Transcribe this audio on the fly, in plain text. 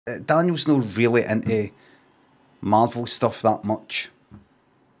Daniel's not really into Marvel stuff that much.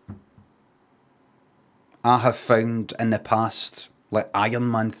 I have found in the past, like Iron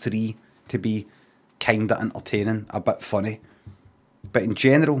Man 3 to be kinda entertaining, a bit funny. But in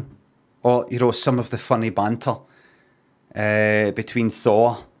general, or you know, some of the funny banter between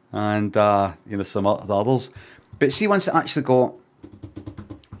Thor and you know, some of the others. But see, once it actually got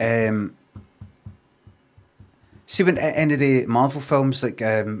see when any of the Marvel films like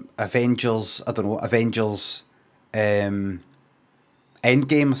Avengers, I don't know, Avengers Endgame,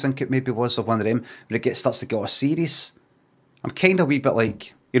 I think it maybe was, or one of them, when it starts to get a series, I'm kind of a wee bit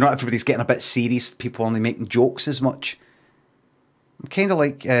like, you know, everybody's getting a bit serious, people only making jokes as much. I'm kind of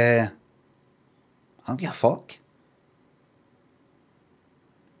like, I don't give a fuck.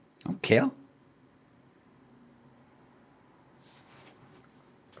 I don't care.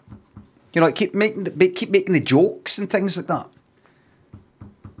 You know, like keep making the jokes and things like that.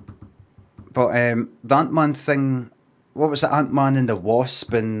 But the Ant-Man thing, what was it, Ant-Man and the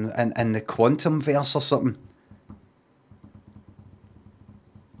Wasp and the Quantum Verse or something?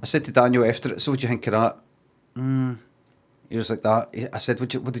 I said to Daniel after it, so what do you think of that? He was like that. I said, what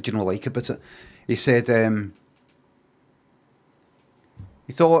did you not like about it? He said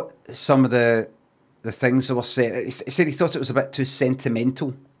he thought some of the things that were said, he said he thought it was a bit too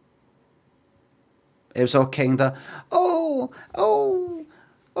sentimental. It was all kind of, oh,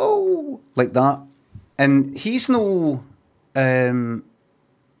 like that. And he's no, you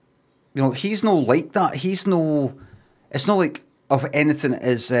know, he's no like that. He's no, it's not like of anything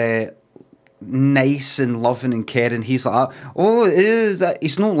as nice and loving and caring. He's like, oh, that.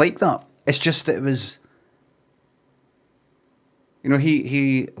 He's not like that. It's just that it was, you know,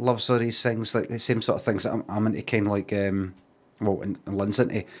 he loves all these things, like the same sort of things that I'm into, kind of like, well, and Lynn's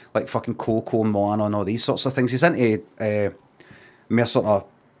into, like fucking Coco and Moana and all these sorts of things. He's into more sort of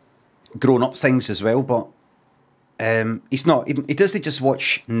grown-up things as well, but he's not, he doesn't just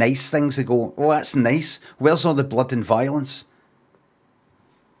watch nice things and go, oh, that's nice. Where's all the blood and violence?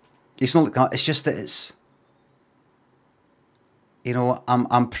 It's not like that. It's just that it's, you know,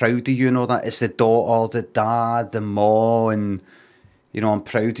 I'm proud of you, you know, that it's the daughter, the dad, the ma, and, you know, I'm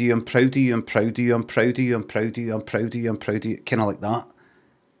proud of you, I'm proud of you, I'm proud of you, I'm proud of you, I'm proud of you, I'm proud of you, I'm proud of you, kind of like that.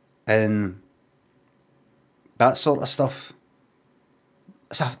 And that sort of stuff.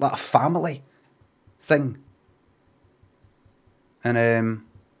 It's like a family thing. And,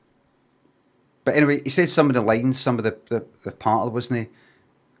 but anyway, he said some of the lines, some of the part of it, wasn't he?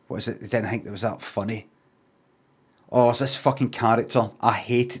 What is it? They didn't think it was that funny. Oh, it's this fucking character I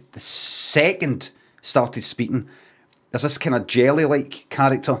hated the second started speaking. There's this kind of jelly-like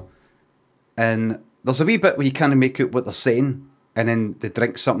character, and there's a wee bit where you kind of make out what they're saying, and then they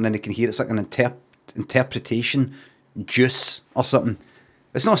drink something and they can hear it's like an interpretation juice or something.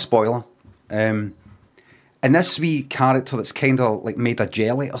 It's not a spoiler. And this wee character that's kind of like made of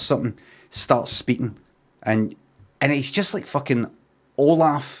jelly or something starts speaking, and he's just like fucking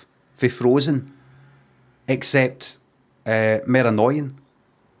Olaf for Frozen, except more annoying.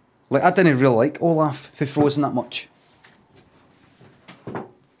 Like, I didn't really like Olaf for Frozen that much.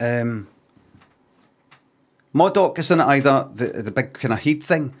 Modok is in it either, the big kind of heat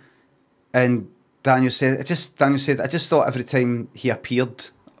thing, and Daniel said I just thought every time he appeared,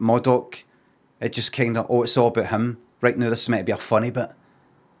 Modok, it just kind of, oh, it's all about him. Right now, this might be a funny bit,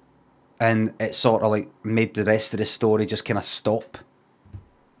 and it sort of like made the rest of the story just kind of stop.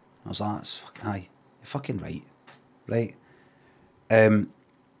 I was like, that's fucking, aye, you're fucking right, right.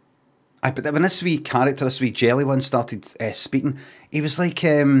 But when this wee character, this wee jelly one started speaking, he was like,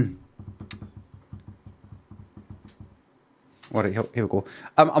 alright, here we go.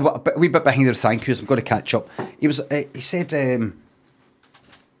 I'm a wee bit behind the thank yous. I'm going to catch up. He was, he said, what did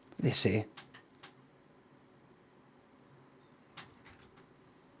they say?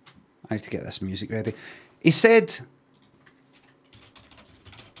 I need to get this music ready. He said,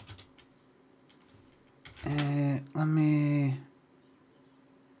 let me.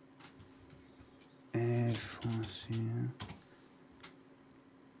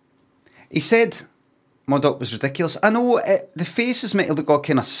 He said Modok was ridiculous. I know the faces might have got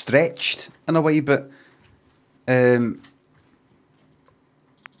kind of stretched in a way, but it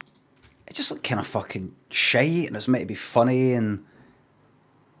just looked kind of fucking shite, and it was meant to be funny, and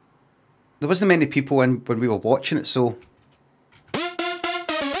there wasn't many people in when we were watching it, so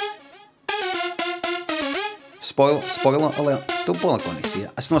spoiler alert. Don't bother going to see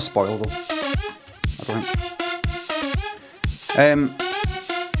it. It's not a spoiler though, I don't think.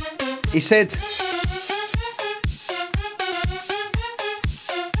 He said,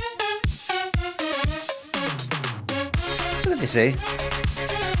 what did they say?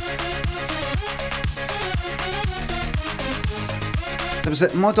 There was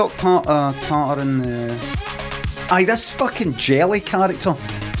that Modoc Carter and aye, this fucking jelly character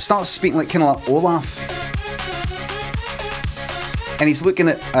starts speaking like kind of like Olaf, and he's looking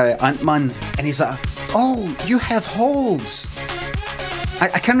at Ant-Man, and he's like, "Oh, you have holes." I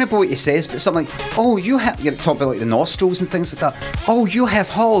can't remember what he says, but something like, "Oh, you have." You're talking about like the nostrils and things like that. "Oh, you have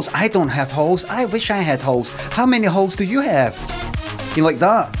holes. I don't have holes. I wish I had holes. How many holes do you have?" You know, like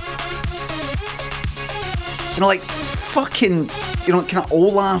that. You know, like fucking, you know, kind of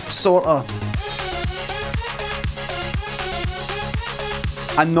Olaf sort of.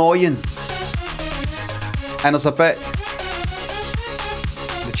 Annoying. And there's a bit,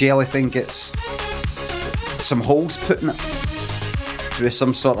 the jelly thing gets some holes put in it through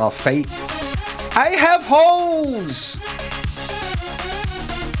some sort of fight. I have holes!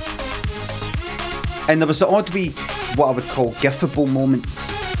 And there was an odd wee, what I would call gifable moment.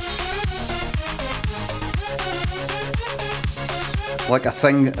 Like a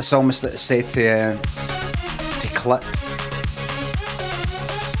thing, it's almost like it's said to clip.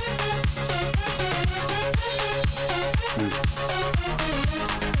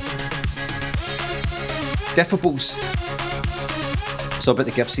 Giffables. So about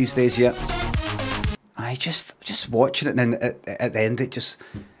the gifts these days, yeah. I just watching it, and then at the end it just,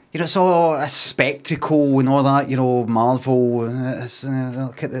 you know, it's all a spectacle and all that, you know, Marvel, and it's,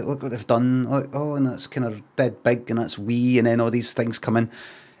 look what they've done, oh, and it's kind of dead big, and it's wee, and then all these things come in.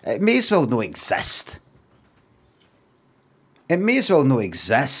 It may as well not exist. It may as well not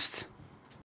exist.